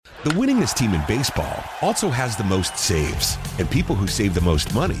The winningest team in baseball also has the most saves, and people who save the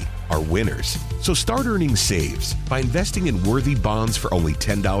most money are winners. So start earning saves by investing in worthy bonds for only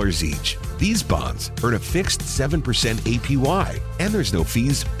 $10 each. These bonds earn a fixed 7% APY, and there's no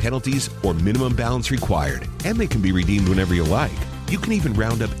fees, penalties, or minimum balance required, and they can be redeemed whenever you like. You can even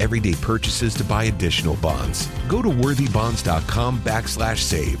round up everyday purchases to buy additional bonds. Go to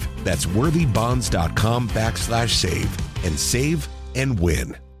worthybonds.com/save. That's worthybonds.com/save and save and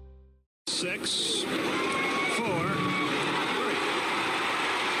win. 6, 4, 3.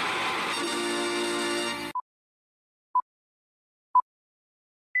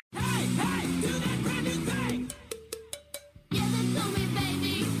 Hey, do that brand new thing. Give it to me,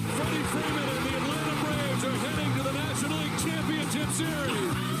 baby. Freddie Freeman and the Atlanta Braves are heading to the National League Championship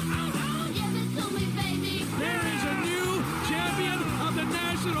Series. Give it to me, baby. There is a new champion of the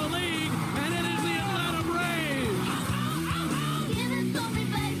National League, and it is the Atlanta Braves. Give it to me,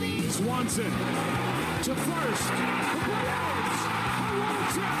 baby. Swanson to first. The Braves are world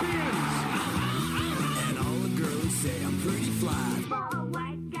champions. And all the girls say I'm pretty fly. For a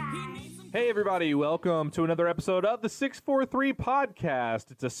white guy. Hey everybody, welcome to another episode of the 643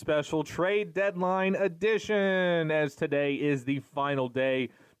 Podcast. It's a special trade deadline edition, as today is the final day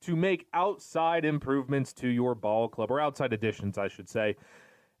to make outside improvements to your ball club, or outside additions, I should say.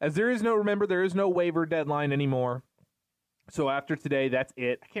 As there is no waiver deadline anymore. So after today, that's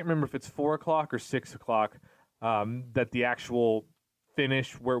it. I can't remember if it's 4 o'clock or 6 o'clock that the actual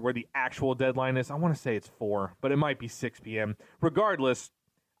finish, where the actual deadline is. I want to say it's 4, but it might be 6 p.m. Regardless,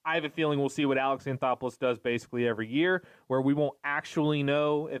 I have a feeling we'll see what Alex Anthopoulos does basically every year, where we won't actually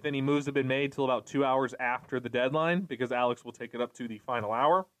know if any moves have been made till about 2 hours after the deadline, because Alex will take it up to the final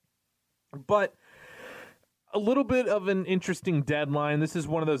hour. But a little bit of an interesting deadline. This is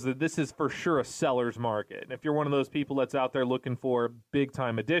one of those that this is for sure a seller's market. And if you're one of those people that's out there looking for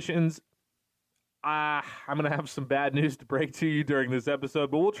big-time additions, I'm going to have some bad news to break to you during this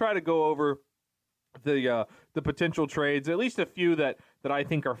episode, but we'll try to go over the potential trades, at least a few that I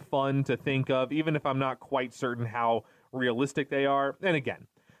think are fun to think of, even if I'm not quite certain how realistic they are. And again,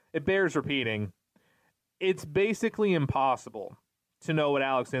 it bears repeating, it's basically impossible to know what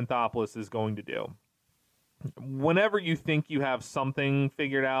Alex Anthopoulos is going to do. Whenever you think you have something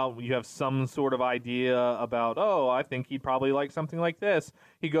figured out, you have some sort of idea about, I think he'd probably like something like this,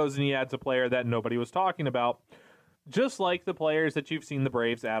 he goes and he adds a player that nobody was talking about, just like the players that you've seen the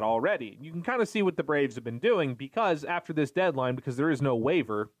Braves add already. You can kind of see what the Braves have been doing, because after this deadline, because there's no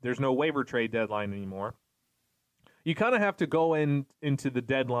waiver trade deadline anymore, you kind of have to go into the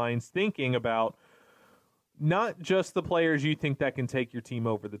deadlines thinking about not just the players you think that can take your team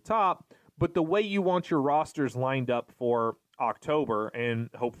over the top, but the way you want your rosters lined up for October and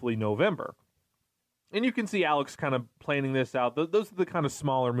hopefully November. And you can see Alex kind of planning this out. Those are the kind of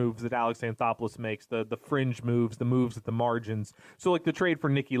smaller moves that Alex Anthopoulos makes, the fringe moves, the moves at the margins. So like the trade for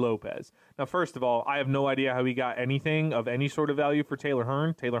Nicky Lopez. Now, first of all, I have no idea how he got anything of any sort of value for Taylor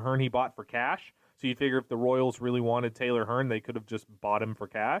Hearn. Taylor Hearn he bought for cash. So you figure if the Royals really wanted Taylor Hearn, they could have just bought him for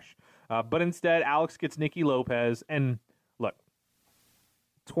cash. But instead, Alex gets Nicky Lopez. And look,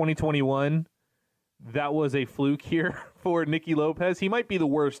 2021, that was a fluke here for Nicky Lopez. He might be the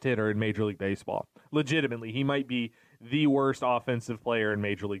worst hitter in Major League Baseball. Legitimately, he might be the worst offensive player in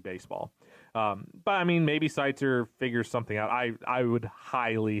Major League Baseball. But, I mean, maybe Seitzer figures something out. I would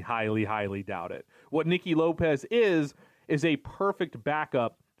highly, highly, highly doubt it. What Nicky Lopez is a perfect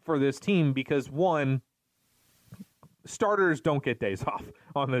backup for this team because, one, starters don't get days off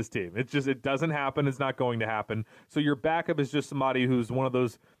on this team. It doesn't happen. It's not going to happen. So your backup is just somebody who's one of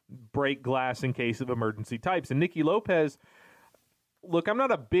those break glass in case of emergency types. And Nicky Lopez, look, I'm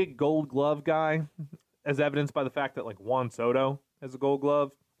not a big Gold Glove guy, as evidenced by the fact that like Juan Soto has a Gold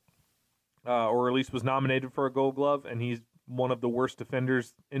Glove, or at least was nominated for a Gold Glove, and he's one of the worst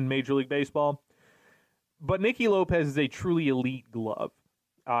defenders in Major League Baseball. But Nicky Lopez is a truly elite glove.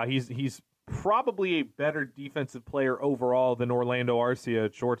 He's probably a better defensive player overall than Orlando Arcia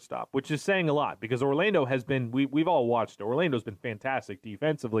at shortstop, which is saying a lot because Orlando has been, we've all watched it. Orlando's been fantastic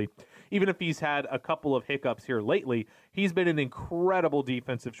defensively. Even if he's had a couple of hiccups here lately, he's been an incredible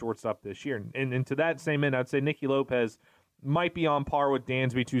defensive shortstop this year. And to that same end, I'd say Nicky Lopez might be on par with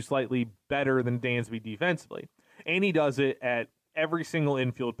Dansby to slightly better than Dansby defensively. And he does it at every single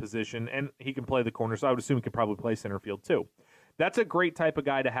infield position, and he can play the corner, so I would assume he could probably play center field too. That's a great type of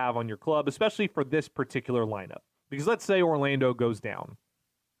guy to have on your club, especially for this particular lineup. Because let's say Orlando goes down.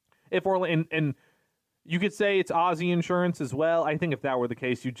 And you could say it's Ozzie insurance as well. I think if that were the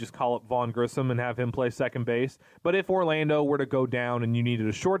case, you'd just call up Vaughn Grissom and have him play second base. But if Orlando were to go down and you needed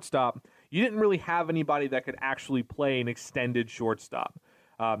a shortstop, you didn't really have anybody that could actually play an extended shortstop.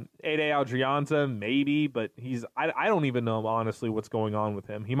 Ade Adrianza, maybe, but I don't even know, honestly, what's going on with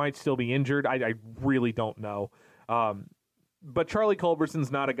him. He might still be injured. I really don't know. But Charlie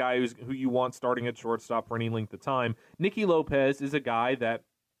Culberson's not a guy who you want starting at shortstop for any length of time. Nicky Lopez is a guy that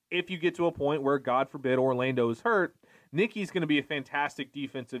if you get to a point where, God forbid, Orlando is hurt, Nicky's going to be a fantastic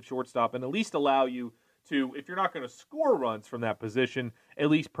defensive shortstop and at least allow you to, if you're not going to score runs from that position, at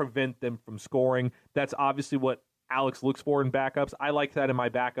least prevent them from scoring. That's obviously what Alex looks for in backups. I like that in my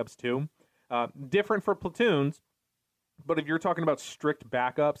backups too. Different for platoons, but if you're talking about strict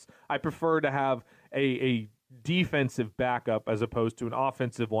backups, I prefer to have a defensive backup as opposed to an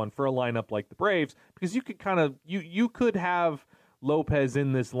offensive one for a lineup like the Braves, because you could you could have Lopez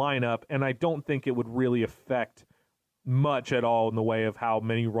in this lineup, and I don't think it would really affect much at all in the way of how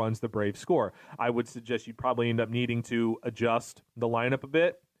many runs the Braves score. I would suggest you'd probably end up needing to adjust the lineup a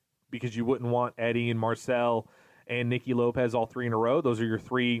bit, because you wouldn't want Eddie and Marcel and Nicky Lopez all three in a row. Those are your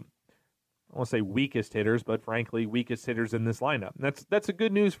three, I won't say weakest hitters, but frankly, weakest hitters in this lineup. And that's a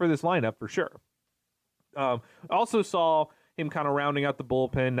good news for this lineup for sure. Also saw him kind of rounding out the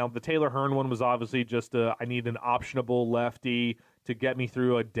bullpen. Now, the Taylor Hearn one was obviously just I need an optionable lefty to get me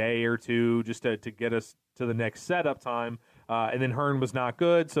through a day or two, just to get us to the next setup time. And then Hearn was not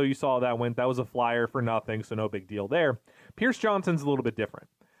good, so you saw that went. That was a flyer for nothing, so no big deal there. Pierce Johnson's a little bit different.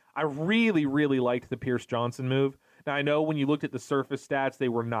 I really, really liked the Pierce Johnson move. Now, I know when you looked at the surface stats, they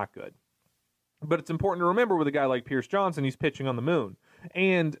were not good. But it's important to remember with a guy like Pierce Johnson, he's pitching on the moon.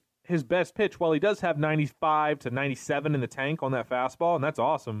 And his best pitch, while he does have 95 to 97 in the tank on that fastball, and that's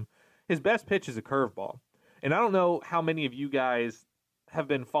awesome, his best pitch is a curveball. And I don't know how many of you guys have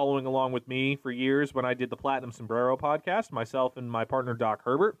been following along with me for years when I did the Platinum Sombrero podcast, myself and my partner Doc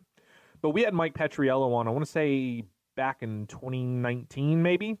Herbert. But we had Mike Petriello on, I want to say back in 2019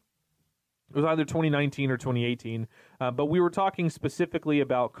 maybe. It was either 2019 or 2018. But we were talking specifically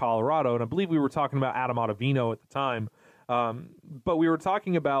about Colorado, and I believe we were talking about Adam Ottavino at the time. But we were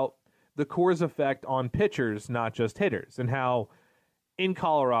talking about the Coors effect on pitchers, not just hitters, and how in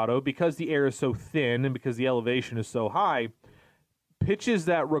Colorado, because the air is so thin and because the elevation is so high, pitches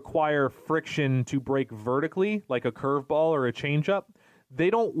that require friction to break vertically, like a curveball or a changeup, they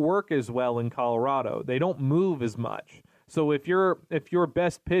don't work as well in Colorado. They don't move as much. So if your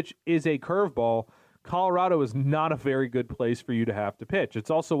best pitch is a curveball, Colorado is not a very good place for you to have to pitch.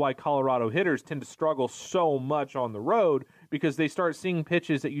 It's also why Colorado hitters tend to struggle so much on the road, because they start seeing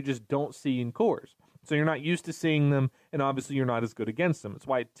pitches that you just don't see in Coors. So you're not used to seeing them, and obviously you're not as good against them. It's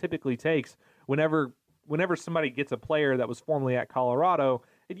why it typically takes, whenever somebody gets a player that was formerly at Colorado,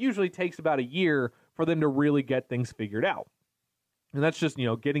 it usually takes about a year for them to really get things figured out. And that's just,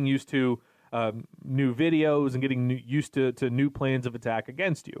 getting used to new videos and getting used to new plans of attack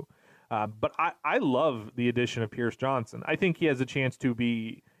against you. But I love the addition of Pierce Johnson. I think he has a chance to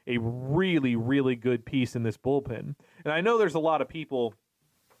be a really, really good piece in this bullpen. And I know there's a lot of people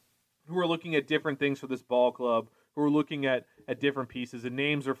who are looking at different things for this ball club, who are looking at different pieces, and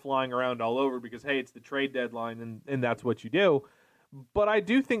names are flying around all over because, hey, it's the trade deadline, and that's what you do. But I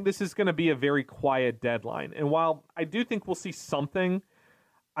do think this is going to be a very quiet deadline. And while I do think we'll see something,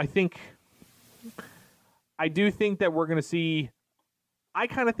 I do think that we're going to see, I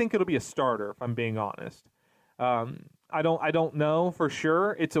kind of think it'll be a starter, if I'm being honest. I don't know for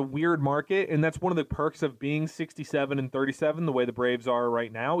sure. It's a weird market, and that's one of the perks of being 67-37, the way the Braves are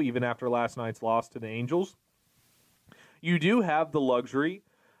right now, even after last night's loss to the Angels. You do have the luxury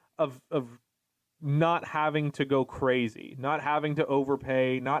of not having to go crazy, not having to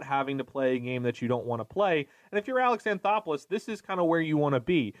overpay, not having to play a game that you don't want to play. And if you're Alex Anthopoulos, this is kind of where you want to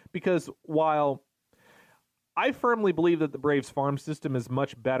be, because while I firmly believe that the Braves farm system is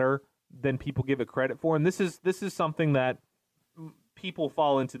much better than people give it credit for, and this is something that people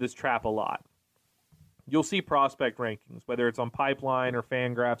fall into this trap a lot. You'll see prospect rankings, whether it's on Pipeline or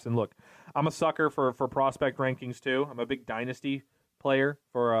Fangraphs, and look, I'm a sucker for prospect rankings too. I'm a big dynasty player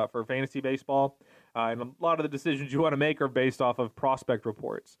for fantasy baseball, and a lot of the decisions you want to make are based off of prospect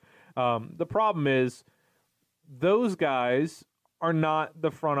reports. The problem is those guys are not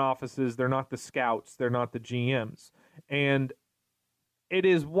the front offices, they're not the scouts, they're not the GMs, and it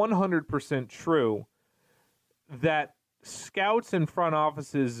is 100% true that scouts and front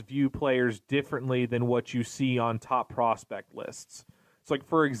offices view players differently than what you see on top prospect lists. It's like,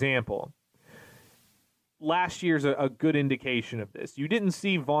 for example, last year's a good indication of this. You didn't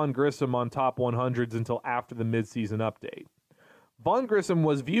see Vaughn Grissom on top 100s until after the midseason update. Vaughn Grissom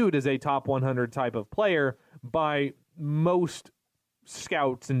was viewed as a top 100 type of player by most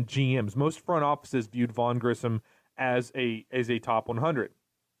scouts and GMs. Most front offices viewed Vaughn Grissom as a top 100.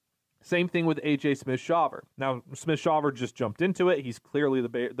 Same thing with A.J. Smith-Shawver. Now, Smith-Shawver just jumped into it. He's clearly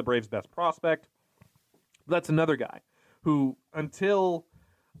the Braves' best prospect. But that's another guy who, until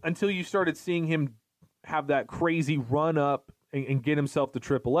you started seeing him have that crazy run up and get himself to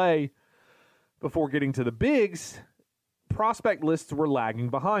AAA before getting to the bigs, prospect lists were lagging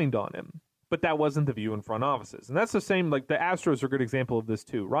behind on him. But that wasn't the view in front offices. And that's the same, like the Astros are a good example of this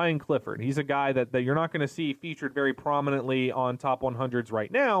too. Ryan Clifford, he's a guy that you're not going to see featured very prominently on top 100s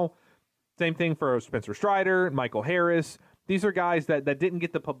right now. Same thing for Spencer Strider, Michael Harris. These are guys that didn't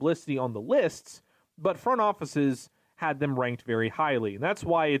get the publicity on the lists, but front offices had them ranked very highly. And that's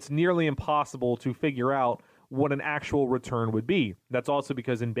why it's nearly impossible to figure out what an actual return would be. That's also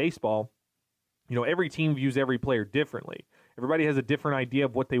because in baseball, every team views every player differently. Everybody has a different idea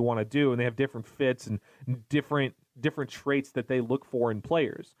of what they want to do, and they have different fits and different traits that they look for in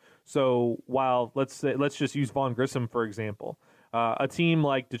players. So while let's just use Vaughn Grissom for example, a team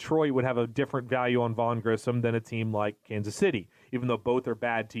like Detroit would have a different value on Vaughn Grissom than a team like Kansas City. Even though both are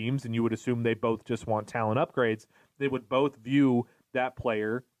bad teams, and you would assume they both just want talent upgrades, they would both view that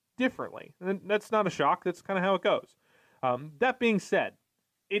player differently. And that's not a shock. That's kind of how it goes. That being said,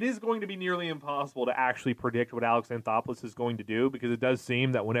 it is going to be nearly impossible to actually predict what Alex Anthopoulos is going to do, because it does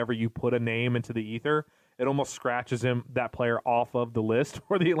seem that whenever you put a name into the ether, it almost scratches that player off of the list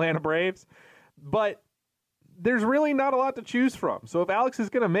for the Atlanta Braves. But there's really not a lot to choose from. So if Alex is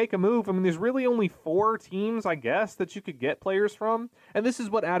going to make a move, there's really only 4 teams, I guess, that you could get players from. And this is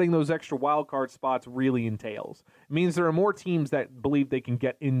what adding those extra wild card spots really entails. It means there are more teams that believe they can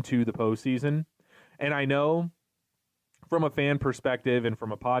get into the postseason. And I know from a fan perspective and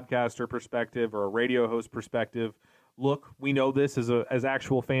from a podcaster perspective or a radio host perspective, look, we know this as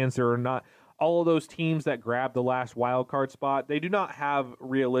actual fans. There are not all of those teams that grab the last wild card spot. They do not have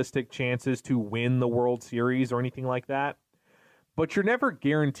realistic chances to win the World Series or anything like that. But you're never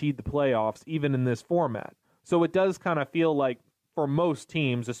guaranteed the playoffs, even in this format. So it does kind of feel like for most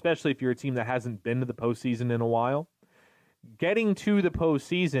teams, especially if you're a team that hasn't been to the postseason in a while, getting to the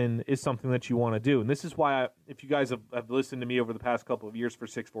postseason is something that you want to do. And this is why, if you guys have listened to me over the past couple of years for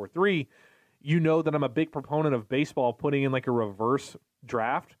 643, you know that I'm a big proponent of baseball putting in like a reverse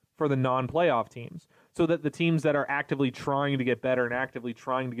draft for the non-playoff teams, so that the teams that are actively trying to get better and actively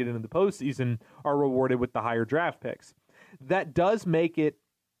trying to get into the postseason are rewarded with the higher draft picks. That does make it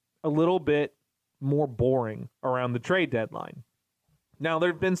a little bit more boring around the trade deadline. Now,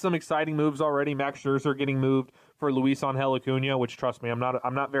 there have been some exciting moves already. Max Scherzer getting moved for Luis Angel Acuna, which, trust me, I'm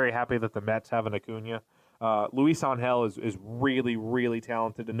not very happy that the Mets have an Acuna. Luis Angel is really, really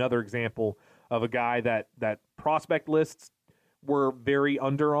talented. Another example of a guy that prospect lists were very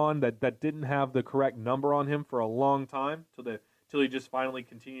under on, that didn't have the correct number on him for a long time till he just finally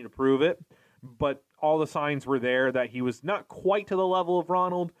continued to prove it. But all the signs were there that he was not quite to the level of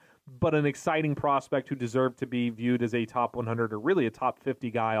Ronald, but an exciting prospect who deserved to be viewed as a top 100 or really a top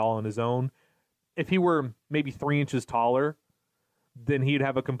 50 guy all on his own. If he were maybe 3 inches taller, then he'd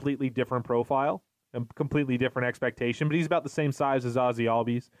have a completely different profile, a completely different expectation. But he's about the same size as Ozzie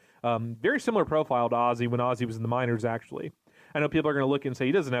Albies. Very similar profile to Ozzie when Ozzie was in the minors, actually. I know people are going to look and say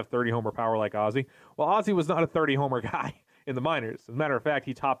he doesn't have 30 homer power like Ozzie. Well, Ozzie was not a 30 homer guy in the minors. As a matter of fact,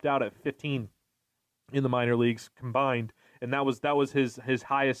 he topped out at 15 in the minor leagues combined, and that was his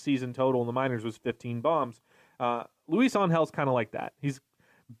highest season total in the minors was 15 bombs. Luis Angel's kind of like that. He's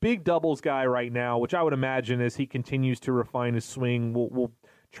big doubles guy right now, which I would imagine as he continues to refine his swing will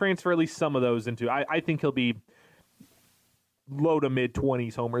transfer at least some of those into. I think he'll be low to mid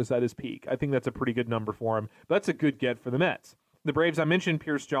 20s homers at his peak. I think that's a pretty good number for him. But that's a good get for the Mets. The Braves, I mentioned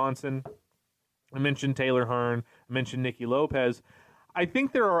Pierce Johnson. I mentioned Taylor Hearn. I mentioned Nicky Lopez. I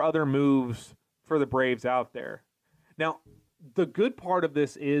think there are other moves for the Braves out there. Now, the good part of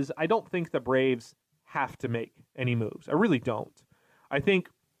this is I don't think the Braves have to make any moves. I really don't. I think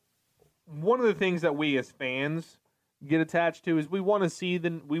one of the things that we as fans get attached to is we want to see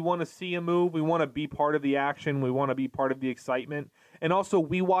a move. We want to be part of the action. We want to be part of the excitement. And also,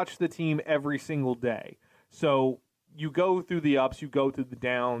 we watch the team every single day. So you go through the ups, you go through the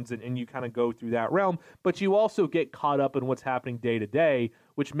downs, and you kind of go through that realm. But you also get caught up in what's happening day to day,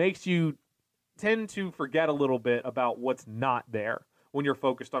 which makes you tend to forget a little bit about what's not there when you're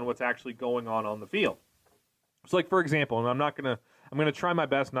focused on what's actually going on the field. So, like, for example, and I'm going to try my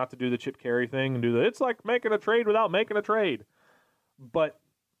best not to do the Chip Carey thing and do it's like making a trade without making a trade. But,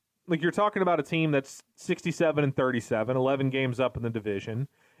 like, you're talking about a team that's 67-37, 11 games up in the division,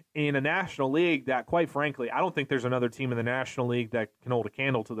 in a National League that, quite frankly, I don't think there's another team in the National League that can hold a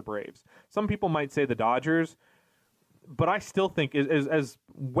candle to the Braves. Some people might say the Dodgers. But I still think as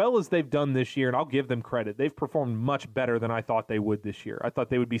well as they've done this year, and I'll give them credit, they've performed much better than I thought they would this year. I thought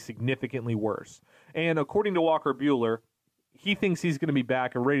they would be significantly worse. And according to Walker Buehler, he thinks he's going to be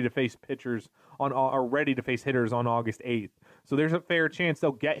back and ready to face hitters on August 8th. So there's a fair chance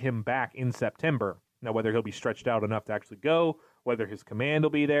they'll get him back in September. Now, whether he'll be stretched out enough to actually go, whether his command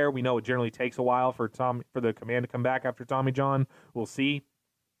will be there, we know it generally takes a while for the command to come back after Tommy John. We'll see.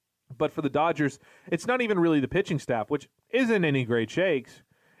 But for the Dodgers, it's not even really the pitching staff, which isn't any great shakes.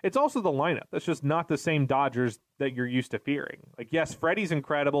 It's also the lineup. That's just not the same Dodgers that you're used to fearing. Like, yes, Freddie's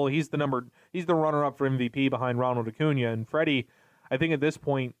incredible. He's the runner-up for MVP behind Ronald Acuna. And Freddie, I think at this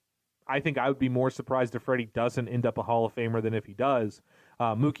point, I would be more surprised if Freddie doesn't end up a Hall of Famer than if he does.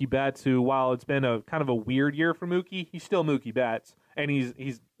 Mookie Betts, who, while it's been a kind of a weird year for Mookie, he's still Mookie Betts. And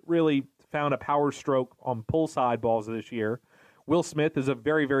he's really found a power stroke on pull side balls this year. Will Smith is a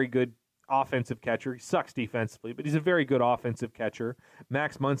very, very good offensive catcher. He sucks defensively, but he's a very good offensive catcher.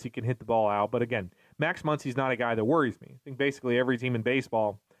 Max Muncy can hit the ball out. But again, Max Muncy's not a guy that worries me. I think basically every team in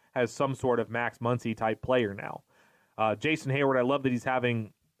baseball has some sort of Max Muncy type player now. Jason Hayward, I love that he's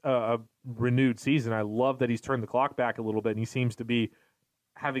having a renewed season. I love that he's turned the clock back a little bit, and he seems to be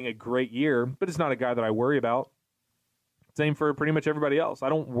having a great year, but it's not a guy that I worry about. Same for pretty much everybody else. I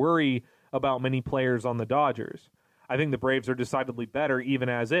don't worry about many players on the Dodgers. I think the Braves are decidedly better even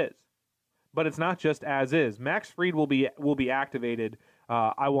as is. But it's not just as is. Max Fried will be activated,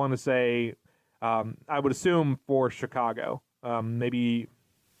 I want to say, I would assume for Chicago. Maybe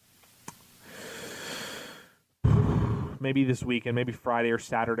this weekend, maybe Friday or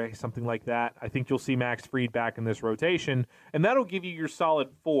Saturday, something like that. I think you'll see Max Fried back in this rotation, and that'll give you your solid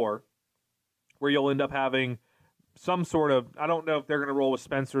 4, where you'll end up having some sort of, I don't know if they're going to roll with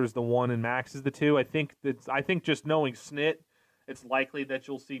Spencer as the 1 and Max as the 2. I think just knowing Snit, it's likely that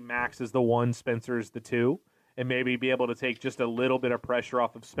you'll see Max as the 1, Spencer as the 2, and maybe be able to take just a little bit of pressure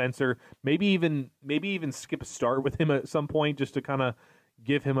off of Spencer. Maybe even skip a start with him at some point just to kind of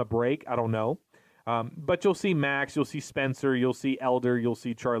give him a break. I don't know. But you'll see Max, you'll see Spencer, you'll see Elder, you'll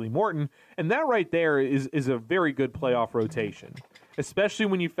see Charlie Morton, and that right there is a very good playoff rotation, especially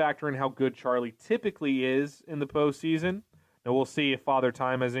when you factor in how good Charlie typically is in the postseason. Now we'll see if Father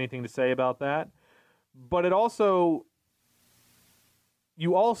Time has anything to say about that. But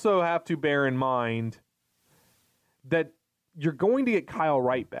you also have to bear in mind that you're going to get Kyle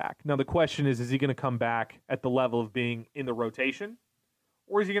Wright back. Now the question is he going to come back at the level of being in the rotation?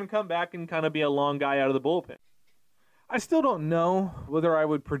 Or is he going to come back and kind of be a long guy out of the bullpen? I still don't know whether I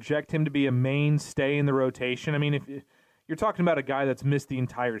would project him to be a mainstay in the rotation. I mean, if you're talking about a guy that's missed the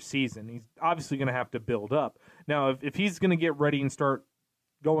entire season, he's obviously going to have to build up. Now, if he's going to get ready and start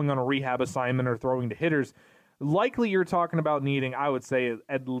going on a rehab assignment or throwing to hitters, likely you're talking about needing, I would say,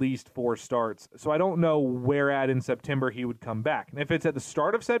 at least 4 starts. So I don't know where at in September he would come back. And if it's at the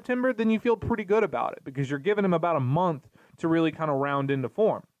start of September, then you feel pretty good about it because you're giving him about a month to really kind of round into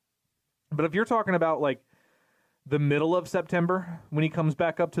form. But if you're talking about like the middle of September when he comes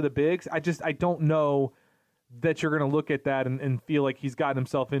back up to the bigs, I don't know that you're going to look at that and feel like he's gotten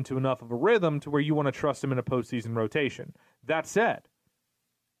himself into enough of a rhythm to where you want to trust him in a postseason rotation. That said,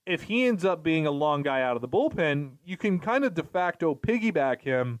 if he ends up being a long guy out of the bullpen, you can kind of de facto piggyback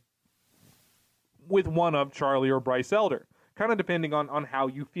him with one of Charlie or Bryce Elder, kind of depending on how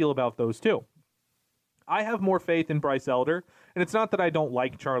you feel about those two. I have more faith in Bryce Elder, and it's not that I don't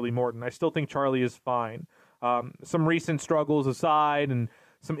like Charlie Morton. I still think Charlie is fine. Some recent struggles aside and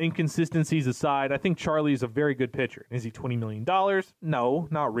some inconsistencies aside, I think Charlie is a very good pitcher. Is he $20 million? No,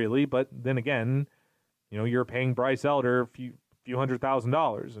 not really. But then again, you're paying Bryce Elder a few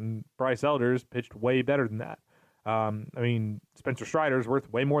 $100,000, and Bryce Elder's pitched way better than that. Spencer Strider's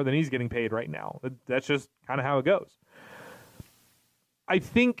worth way more than he's getting paid right now. That's just kind of how it goes. I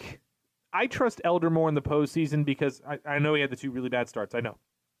think I trust Elder more in the postseason because I know he had the 2 really bad starts. I know.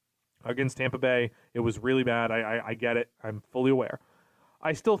 Against Tampa Bay, it was really bad. I get it. I'm fully aware.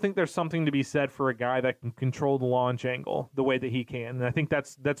 I still think there's something to be said for a guy that can control the launch angle the way that he can. And I think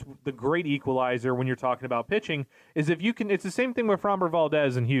that's the great equalizer when you're talking about pitching is if you can. It's the same thing with Framber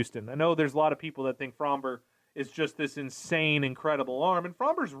Valdez in Houston. I know there's a lot of people that think Framber is just this insane, incredible arm, and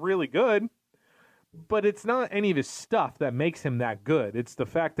Framber's really good. But it's not any of his stuff that makes him that good. It's the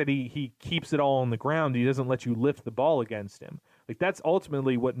fact that he keeps it all on the ground. He doesn't let you lift the ball against him. Like that's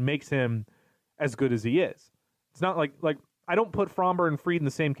ultimately what makes him as good as he is. It's not like I don't put Framber and Fried in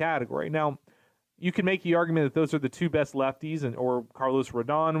the same category. Now, you can make the argument that those are the 2 best lefties, or Carlos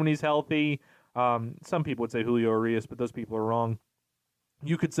Rodon when he's healthy. Some people would say Julio Urias, but those people are wrong.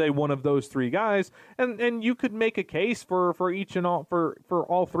 You could say one of those 3 guys, and you could make a case for each and all for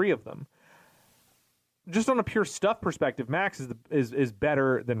all 3 of them. just on a pure stuff perspective, Max is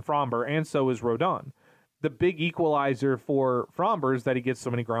better than Fromber, and so is Rodon. The big equalizer for Fromber is that he gets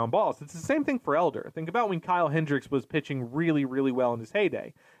so many ground balls. It's the same thing for Elder. Think about when Kyle Hendricks was pitching really, really well in his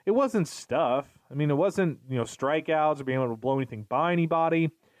heyday. It wasn't stuff. I mean, it wasn't, strikeouts or being able to blow anything by anybody.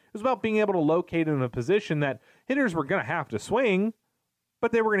 It was about being able to locate in a position that hitters were going to have to swing,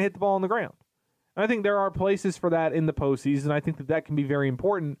 but they were going to hit the ball on the ground. And I think there are places for that in the postseason. I think that can be very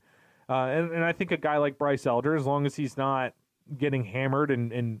important. And I think a guy like Bryce Elder, as long as he's not getting hammered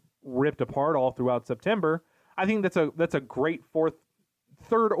and ripped apart all throughout September, I think that's a great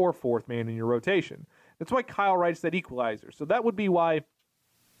third or fourth man in your rotation. That's why Kyle writes that equalizer. So that would be why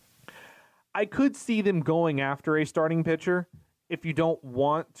I could see them going after a starting pitcher if you don't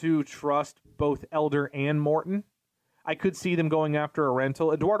want to trust both Elder and Morton. I could see them going after a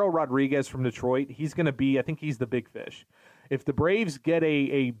rental. Eduardo Rodriguez from Detroit, I think he's the big fish. If the Braves get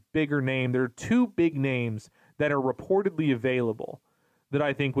a bigger name, there are two big names that are reportedly available that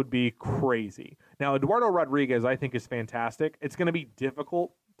I think would be crazy. Now, Eduardo Rodriguez, I think, is fantastic. It's going to be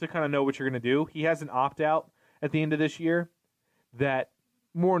difficult to kind of know what you're going to do. He has an opt-out at the end of this year that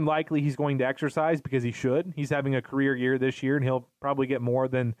more than likely he's going to exercise because he should. He's having a career year this year, and he'll probably get more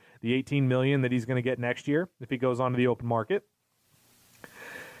than the $18 million that he's going to get next year if he goes onto the open market.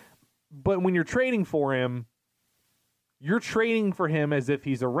 But when you're trading for him, you're trading for him as if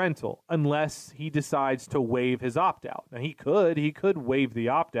he's a rental, unless he decides to waive his opt-out. Now, he could waive the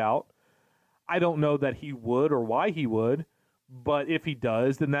opt-out. I don't know that he would or why he would, but if he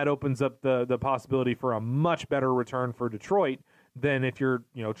does, then that opens up the possibility for a much better return for Detroit than if you're,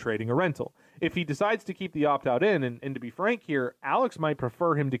 trading a rental. If he decides to keep the opt-out in, and to be frank here, Alex might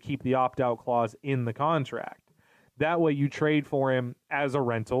prefer him to keep the opt-out clause in the contract. That way you trade for him as a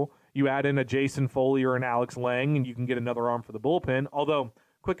rental. You add in a Jason Foley or an Alex Lang, and you can get another arm for the bullpen. Although,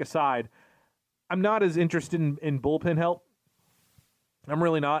 quick aside, I'm not as interested in bullpen help. I'm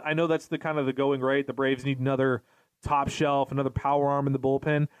really not. I know that's the kind of the going rate. The Braves need another top shelf, another power arm in the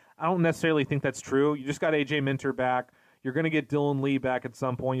bullpen. I don't necessarily think that's true. You just got A.J. Minter back. You're going to get Dylan Lee back at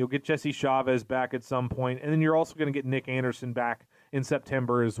some point. You'll get Jesse Chavez back at some point. And then you're also going to get Nick Anderson back in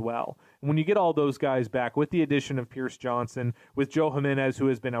September as well. And when you get all those guys back, with the addition of Pierce Johnson, with Joe Jimenez, who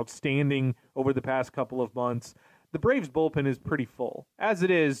has been outstanding over the past couple of months, the Braves bullpen is pretty full. As it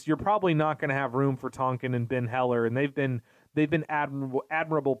is, you're probably not going to have room for Tonkin and Ben Heller, and they've been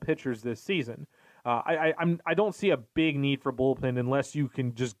admirable pitchers this season. I don't see a big need for bullpen unless you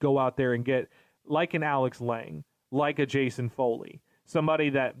can just go out there and get like an Alex Lang, like a Jason Foley, somebody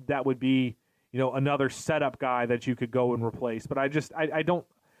that would be, another setup guy that you could go and replace. But I don't,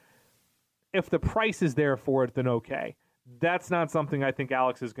 if the price is there for it, then okay. That's not something I think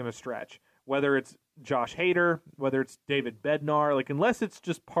Alex is going to stretch. Whether it's Josh Hader, whether it's David Bednar, unless it's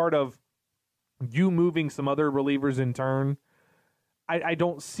just part of you moving some other relievers in turn, I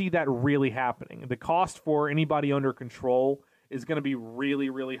don't see that really happening. The cost for anybody under control is going to be really,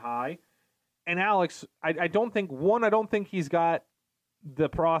 really high. And Alex, I don't think he's got the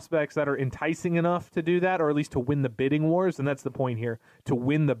prospects that are enticing enough to do that, or at least to win the bidding wars, and that's the point here, to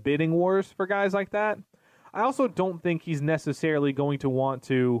win the bidding wars for guys like that. I also don't think he's necessarily going to want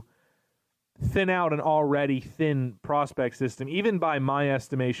to thin out an already thin prospect system. Even by my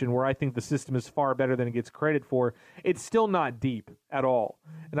estimation, where I think the system is far better than it gets credit for, it's still not deep at all.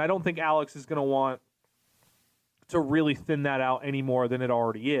 And I don't think Alex is going to want to really thin that out any more than it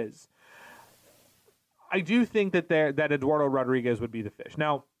already is. I do think that Eduardo Rodriguez would be the fish.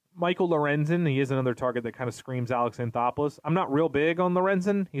 Now, Michael Lorenzen, he is another target that kind of screams Alex Anthopoulos. I'm not real big on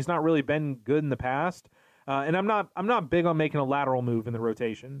Lorenzen. He's not really been good in the past. And I'm not big on making a lateral move in the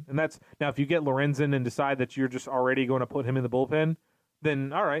rotation. And that's now, if you get Lorenzen and decide that you're just already going to put him in the bullpen,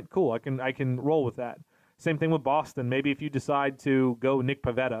 then all right, cool. I can roll with that. Same thing with Boston. Maybe if you decide to go Nick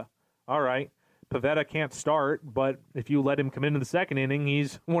Pivetta, all right, Pivetta can't start, but if you let him come into the second inning,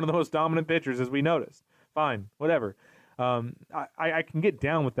 he's one of the most dominant pitchers, as we noticed. Fine, whatever. I can get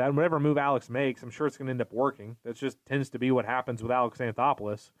down with that. And whatever move Alex makes, I'm sure it's going to end up working. That just tends to be what happens with Alex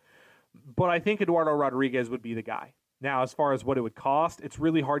Anthopoulos. But I think Eduardo Rodriguez would be the guy. Now, as far as what it would cost, it's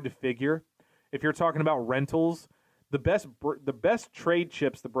really hard to figure. If you're talking about rentals, the best trade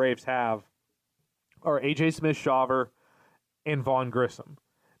chips the Braves have are A.J. Smith-Shawver and Vaughn Grissom.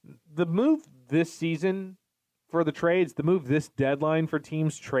 The move this season for the trades, the move this deadline for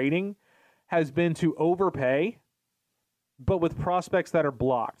teams trading, has been to overpay, but with prospects that are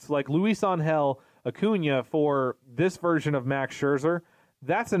blocked. Like Luis Angel Acuna for this version of Max Scherzer,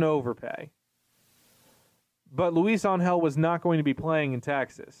 that's an overpay. But Luis Angel was not going to be playing in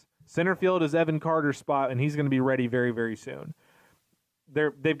Texas. Center field is Evan Carter's spot, and he's going to be ready very, very soon.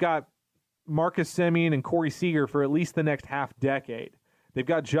 They've got Marcus Semien and Corey Seager for at least the next half decade. They've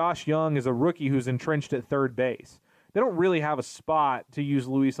got Josh Young as a rookie who's entrenched at third base. They don't really have a spot to use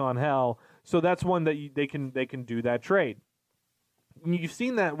Luis Angel, so that's one that they can do that trade. You've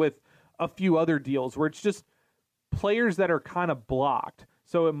seen that with a few other deals where it's just players that are kind of blocked.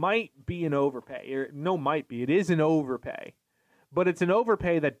 So it might be an overpay. It is an overpay. But it's an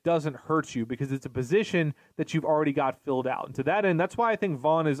overpay that doesn't hurt you because it's a position that you've already got filled out. And to that end, that's why I think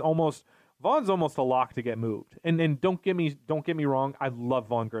Vaughn's almost a lock to get moved. And don't get me wrong, I love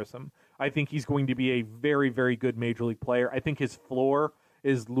Vaughn Grissom. I think he's going to be a very, very good major league player. I think his floor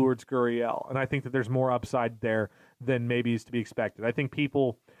is Lourdes Gurriel, and I think that there's more upside there than maybe is to be expected. I think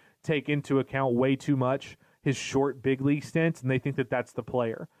people take into account way too much his short big league stints, and they think that that's the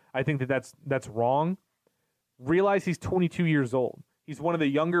player. I think that that's wrong. Realize he's 22 years old. He's one of the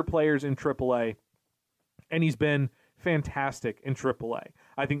younger players in AAA, and he's been fantastic in AAA.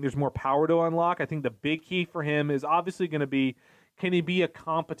 I think there's more power to unlock. I think the big key for him is obviously going to be, can he be a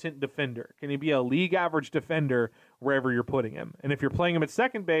competent defender? Can he be a league average defender wherever you're putting him? And if you're playing him at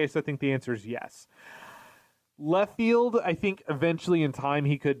second base, I think the answer is yes. Left field, I think eventually in time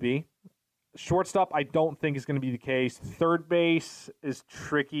he could be. Shortstop, I don't think is going to be the case. Third base is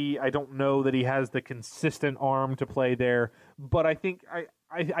tricky. I don't know that he has the consistent arm to play there. But I think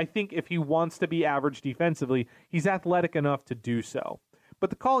I think if he wants to be average defensively, he's athletic enough to do so. But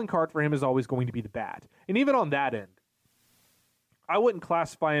the calling card for him is always going to be the bat. And even on that end, I wouldn't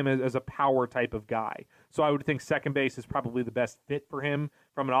classify him as a power type of guy. So I would think second base is probably the best fit for him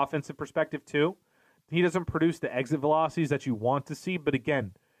from an offensive perspective too. He doesn't produce the exit velocities that you want to see, but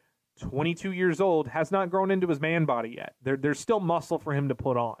again, 22 years old, has not grown into his man body yet. There's still muscle for him to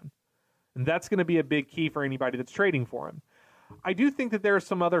put on. And that's going to be a big key for anybody that's trading for him. I do think that there are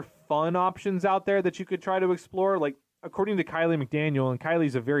some other fun options out there that you could try to explore. Like, according to Kylie McDaniel, and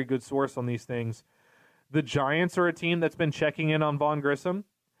Kylie's a very good source on these things, the Giants are a team that's been checking in on Vaughn Grissom.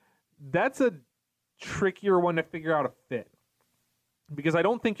 That's a trickier one to figure out a fit. Because I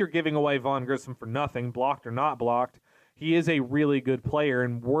don't think you're giving away Vaughn Grissom for nothing, blocked or not blocked. He is a really good player,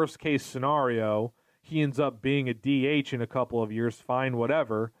 and worst case scenario, he ends up being a DH in a couple of years, fine,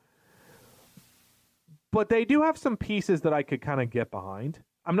 whatever. But they do have some pieces that I could kind of get behind.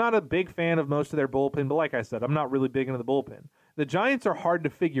 I'm not a big fan of most of their bullpen, but like I said, I'm not really big into the bullpen. The Giants are hard to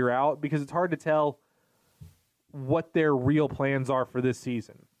figure out because it's hard to tell what their real plans are for this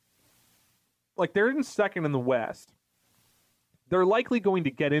season. Like, they're in second in the West. They're likely going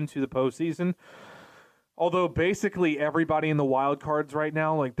to get into the postseason. Although basically everybody in the wild cards right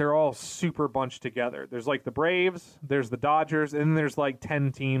now, like, they're all super bunched together. There's like the Braves, there's the Dodgers, and then there's like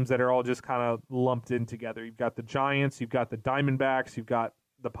 10 teams that are all just kind of lumped in together. You've got the Giants, you've got the Diamondbacks, you've got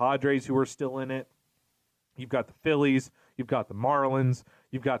the Padres who are still in it. You've got the Phillies, you've got the Marlins,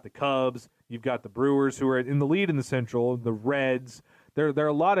 you've got the Cubs, you've got the Brewers who are in the lead in the Central, the Reds. There are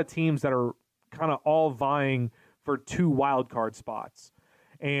a lot of teams that are kind of all vying for 2 wild card spots.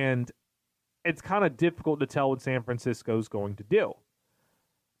 And it's kind of difficult to tell what San Francisco's going to do.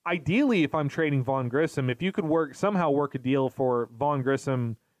 Ideally, if I'm trading Vaughn Grissom, if you could somehow work a deal for Vaughn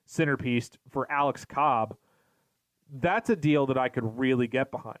Grissom centerpiece for Alex Cobb, that's a deal that I could really get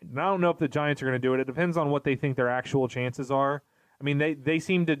behind. And I don't know if the Giants are going to do it. It depends on what they think their actual chances are. I mean, they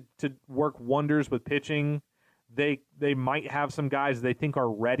seem to work wonders with pitching. They might have some guys they think are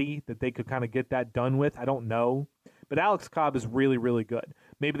ready that they could kind of get that done with. I don't know. But Alex Cobb is really, really good.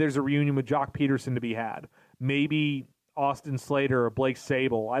 Maybe there's a reunion with Jock Peterson to be had. Maybe Austin Slater or Blake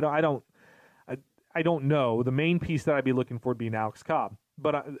Sable. I don't know. The main piece that I'd be looking for would be an Alex Cobb.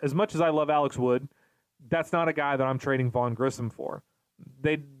 But as much as I love Alex Wood, that's not a guy that I'm trading Vaughn Grissom for.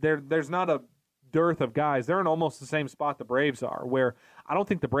 There's not a dearth of guys. They're in almost the same spot the Braves are, where I don't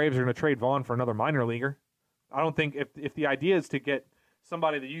think the Braves are going to trade Vaughn for another minor leaguer. I don't think if the idea is to get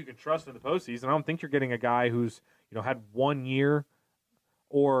somebody that you can trust in the postseason, I don't think you're getting a guy who's had 1 year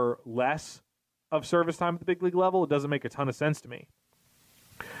or less of service time at the big league level. It doesn't make a ton of sense to me.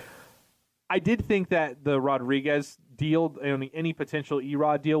 I did think that the Rodriguez deal, any potential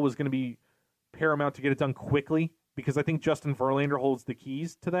Erod deal, was going to be paramount to get it done quickly because I think Justin Verlander holds the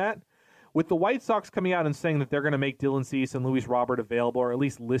keys to that. With the White Sox coming out and saying that they're going to make Dylan Cease and Luis Robert available, or at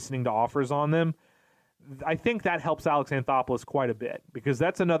least listening to offers on them, I think that helps Alex Anthopoulos quite a bit because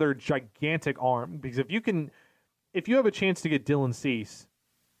that's another gigantic arm. Because if you have a chance to get Dylan Cease,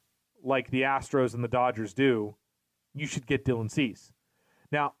 like the Astros and the Dodgers do, you should get Dylan Cease.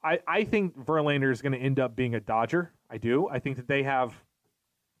 Now, I think Verlander is going to end up being a Dodger. I do. I think that they have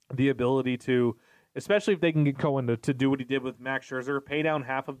the ability to, especially if they can get Cohen to do what he did with Max Scherzer, pay down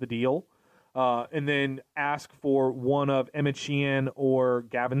half of the deal. and then ask for one of Emmett Sheehan or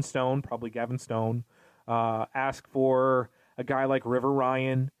Gavin Stone, probably Gavin Stone. Ask for a guy like River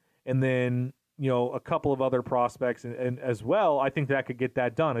Ryan, and then a couple of other prospects and as well. I think that could get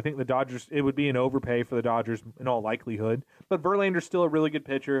that done. I think the Dodgers, it would be an overpay for the Dodgers in all likelihood, but Verlander's still a really good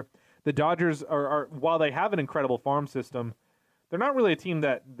pitcher. The Dodgers are while they have an incredible farm system, they're not really a team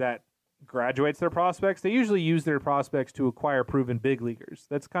that graduates their prospects. They usually use their prospects to acquire proven big leaguers.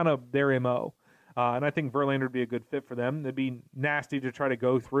 That's kind of their MO. And I think Verlander would be a good fit for them. It'd be nasty to try to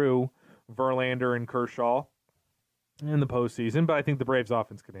go through Verlander and Kershaw in the postseason, but I think the Braves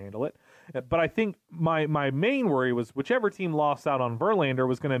offense can handle it. But I think my main worry was whichever team lost out on Verlander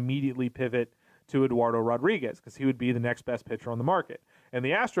was going to immediately pivot to Eduardo Rodriguez because he would be the next best pitcher on the market. And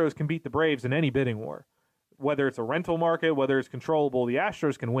the Astros can beat the Braves in any bidding war. Whether it's a rental market, whether it's controllable, the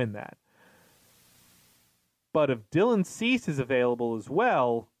Astros can win that. But if Dylan Cease is available as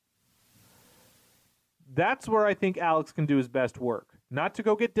well, that's where I think Alex can do his best work. Not to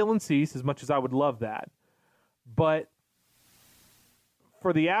go get Dylan Cease, as much as I would love that, but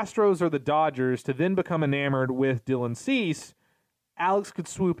for the Astros or the Dodgers to then become enamored with Dylan Cease, Alex could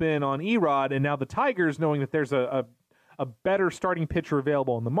swoop in on Erod, and now the Tigers, knowing that there's a better starting pitcher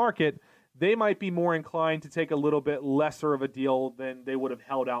available in the market, they might be more inclined to take a little bit lesser of a deal than they would have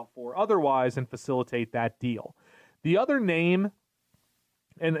held out for otherwise and facilitate that deal. The other name,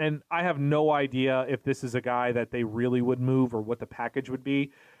 and I have no idea if this is a guy that they really would move or what the package would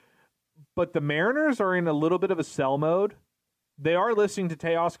be, but the Mariners are in a little bit of a sell mode. They are listening to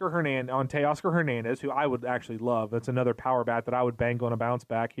Teoscar Hernandez, who I would actually love. That's another power bat that I would bank on a bounce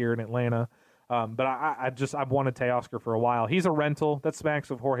back here in Atlanta. But I've wanted Teoscar for a while. He's a rental. That smacks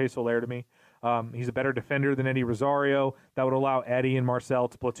of Jorge Soler to me. He's a better defender than Eddie Rosario. That would allow Eddie and Marcel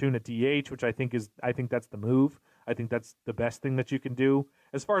to platoon at DH, which I think that's the move. I think that's the best thing that you can do.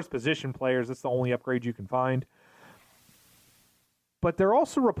 As far as position players, that's the only upgrade you can find. But they're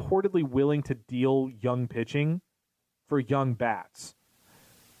also reportedly willing to deal young pitching for young bats.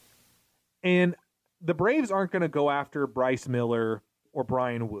 And the Braves aren't going to go after Bryce Miller or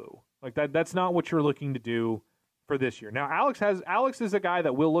Brian Wu. Like that's not what you're looking to do for this year. Now, Alex is a guy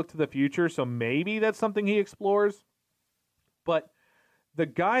that will look to the future, so maybe that's something he explores. But the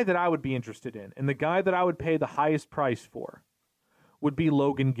guy that I would be interested in and the guy that I would pay the highest price for would be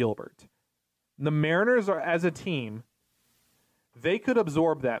Logan Gilbert. The Mariners are, as a team, they could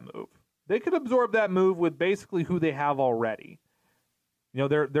absorb that move. They could absorb that move with basically who they have already.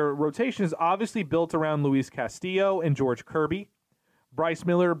 Their rotation is obviously built around Luis Castillo and George Kirby. Bryce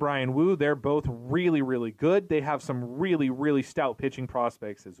Miller, Brian Wu, they're both really, really good. They have some really, really stout pitching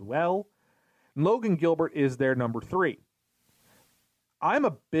prospects as well. Logan Gilbert is their number 3. I'm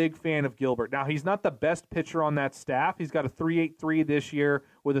a big fan of Gilbert. Now, he's not the best pitcher on that staff. He's got a 3.83 this year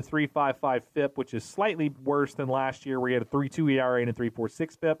with a 3.55 FIP, which is slightly worse than last year where he had a 3.2 ERA and a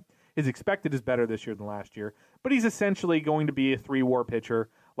 3.46 FIP. His expected is better this year than last year, but he's essentially going to be a 3-WAR pitcher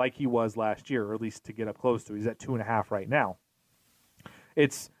like he was last year, or at least to get up close to. He's at 2.5 right now.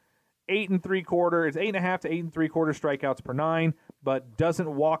 It's 8 3/4. It's 8.5 to 8 3/4 strikeouts per 9, but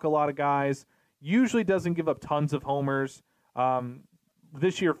doesn't walk a lot of guys. Usually doesn't give up tons of homers.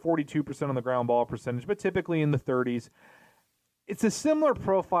 This year, 42% on the ground ball percentage, but typically in the 30s. It's a similar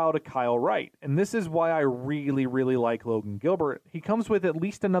profile to Kyle Wright, and this is why I really, really like Logan Gilbert. He comes with at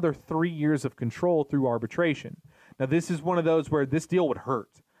least another 3 years of control through arbitration. Now, this is one of those where this deal would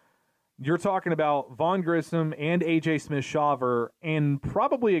hurt. You're talking about Vaughn Grissom and A.J. Smith-Shawver and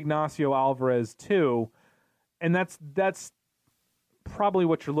probably Ignacio Alvarez too, and that's probably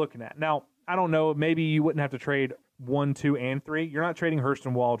what you're looking at. Now, I don't know, maybe you wouldn't have to trade 1, 2, and 3. You're not trading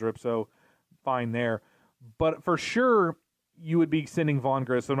Hurston Waldrop, so fine there. But for sure, you would be sending Vaughn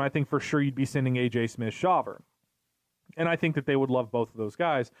Grissom, and I think for sure you'd be sending A.J. Smith-Shawver. And I think that they would love both of those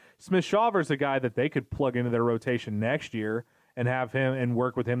guys. Smith-Shawver's a guy that they could plug into their rotation next year and have him and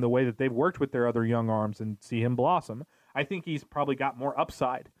work with him the way that they've worked with their other young arms and see him blossom. I think he's probably got more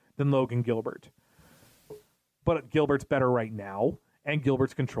upside than Logan Gilbert. But Gilbert's better right now, and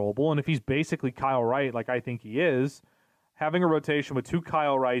Gilbert's controllable. And if he's basically Kyle Wright, like I think he is, having a rotation with 2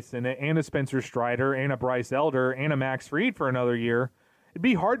 Kyle Wrights in it and a Spencer Strider and a Bryce Elder and a Max Fried for another year, it'd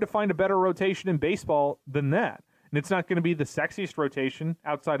be hard to find a better rotation in baseball than that. And it's not going to be the sexiest rotation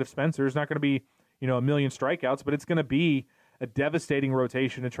outside of Spencer. It's not going to be, a million strikeouts, but it's going to be a devastating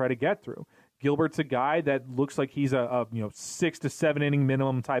rotation to try to get through. Gilbert's a guy that looks like he's a 6 to 7 inning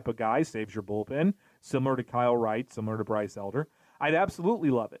minimum type of guy, saves your bullpen, similar to Kyle Wright, similar to Bryce Elder. I'd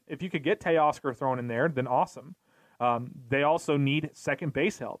absolutely love it. If you could get Teoscar thrown in there, then awesome. They also need second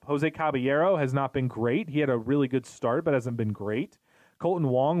base help. Jose Caballero has not been great. He had a really good start, but hasn't been great. Colton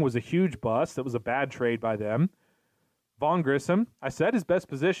Wong was a huge bust. That was a bad trade by them. Vaughn Grissom, I said his best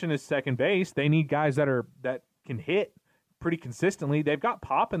position is second base. They need guys that can hit pretty consistently. They've got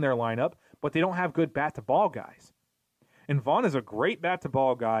pop in their lineup, but they don't have good bat-to-ball guys. And Vaughn is a great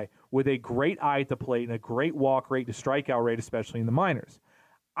bat-to-ball guy with a great eye at the plate and a great walk rate to strikeout rate, especially in the minors.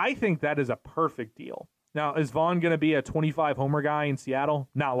 I think that is a perfect deal. Now, is Vaughn going to be a 25-homer guy in Seattle?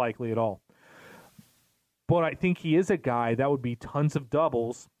 Not likely at all. But I think he is a guy that would be tons of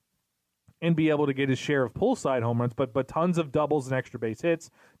doubles and be able to get his share of pull-side home runs, but tons of doubles and extra base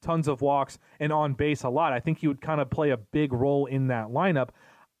hits, tons of walks, and on base a lot. I think he would kind of play a big role in that lineup.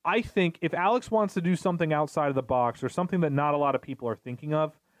 I think if Alex wants to do something outside of the box or something that not a lot of people are thinking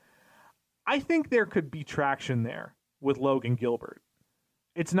of, I think there could be traction there with Logan Gilbert.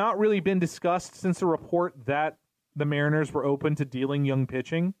 It's not really been discussed since the report that the Mariners were open to dealing young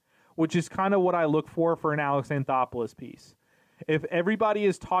pitching, which is kind of what I look for an Alex Anthopoulos piece. If everybody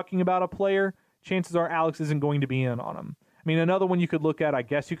is talking about a player, chances are Alex isn't going to be in on him. I mean, another one you could look at, I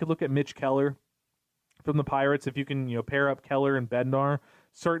guess you could look at Mitch Keller from the Pirates. If you can, pair up Keller and Bednar,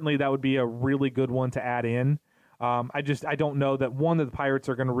 certainly that would be a really good one to add in. I don't know that the Pirates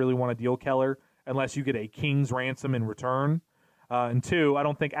are going to really want to deal Keller unless you get a king's ransom in return. And two, I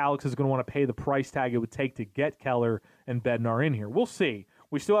don't think Alex is going to want to pay the price tag it would take to get Keller and Bednar in here. We'll see.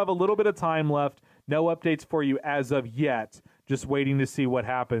 We still have a little bit of time left. No updates for you as of yet. Just waiting to see what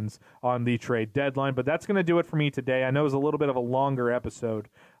happens on the trade deadline. But that's going to do it for me today. I know it was a little bit of a longer episode,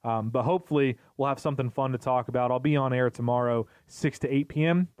 but hopefully we'll have something fun to talk about. I'll be on air tomorrow, 6 to 8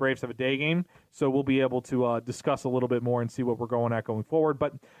 p.m. Braves have a day game, so we'll be able to discuss a little bit more and see what we're going at going forward.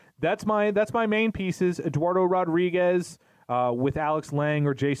 But that's my main pieces. Eduardo Rodriguez with Alex Lang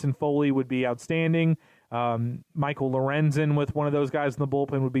or Jason Foley would be outstanding. Michael Lorenzen with one of those guys in the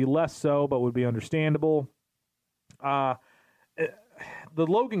bullpen would be less so, but would be understandable. The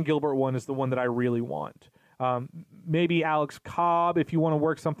Logan Gilbert one is the one that I really want. Maybe Alex Cobb if you want to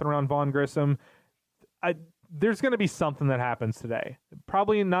work something around Vaughn Grissom. There's going to be something that happens today.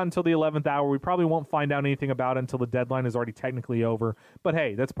 Probably not until the 11th hour. We probably won't find out anything about it until the deadline is already technically over. But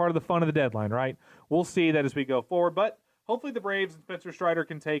hey, that's part of the fun of the deadline, right? We'll see that as we go forward. But hopefully the Braves and Spencer Strider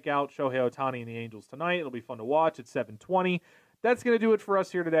can take out Shohei Ohtani and the Angels tonight. It'll be fun to watch at 7:20. That's going to do it for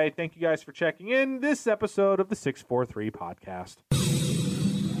us here today. Thank you guys for checking in this episode of the 643 podcast.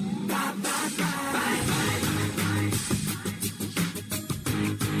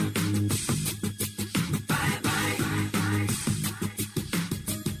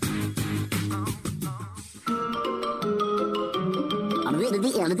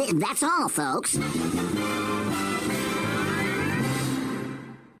 That's all, folks.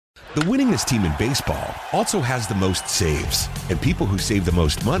 The winningest team in baseball also has the most saves, and people who save the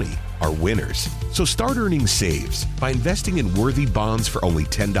most money are winners. So start earning saves by investing in worthy bonds for only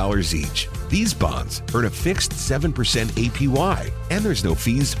 $10 each. These bonds earn a fixed 7% APY, and there's no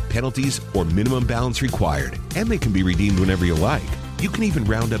fees, penalties, or minimum balance required, and they can be redeemed whenever you like. You can even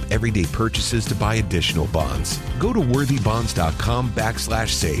round up everyday purchases to buy additional bonds. Go to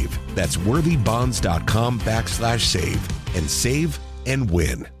worthybonds.com/save. That's worthybonds.com/save and save and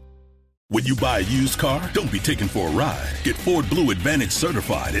win. When you buy a used car, don't be taken for a ride. Get Ford Blue Advantage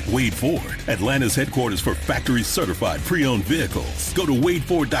certified at Wade Ford, Atlanta's headquarters for factory certified pre-owned vehicles. Go to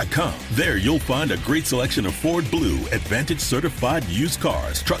wadeford.com. There you'll find a great selection of Ford Blue Advantage certified used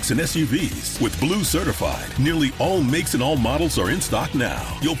cars, trucks, and SUVs. With Blue certified, nearly all makes and all models are in stock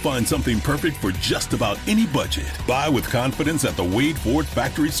now. You'll find something perfect for just about any budget. Buy with confidence at the Wade Ford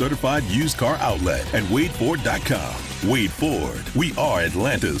factory certified used car outlet at wadeford.com. Wade Ford, we are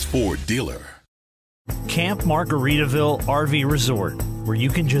Atlanta's Ford dealer. Camp Margaritaville RV Resort, where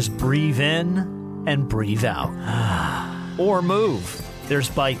you can just breathe in and breathe out. Or move. There's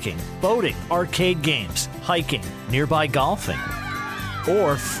biking, boating, arcade games, hiking, nearby golfing.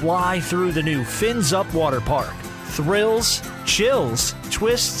 Or fly through the new Fins Up Water Park. Thrills, chills,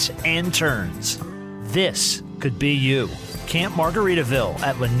 twists, and turns. This could be you. Camp Margaritaville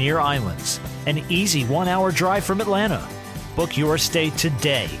at Lanier Islands. An easy 1-hour drive from Atlanta. Book your stay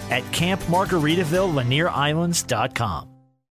today at campmargaritavillelanierislands.com.